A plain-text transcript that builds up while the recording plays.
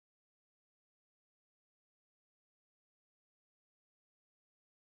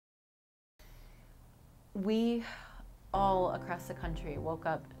We all across the country woke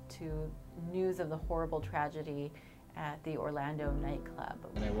up to news of the horrible tragedy at the Orlando nightclub.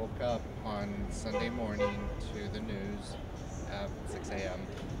 And I woke up on Sunday morning to the news at 6 a.m.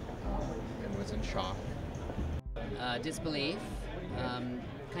 And was in shock. Disbelief.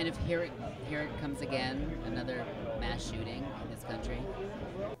 Kind of here it comes again, another mass shooting in this country.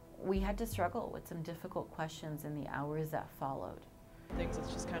 We had to struggle with some difficult questions in the hours that followed. Things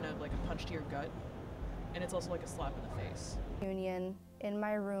that's just kind of like a punch to your gut, and it's also like a slap in the face. Union in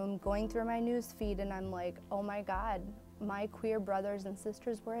my room, going through my news feed, and I'm like, oh my God, my queer brothers and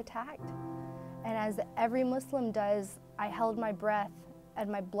sisters were attacked. And as every Muslim does, I held my breath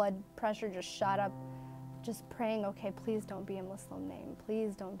and my blood pressure just shot up, just praying, okay, please don't be a Muslim name,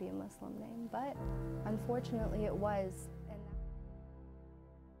 please don't be a Muslim name. But unfortunately it was.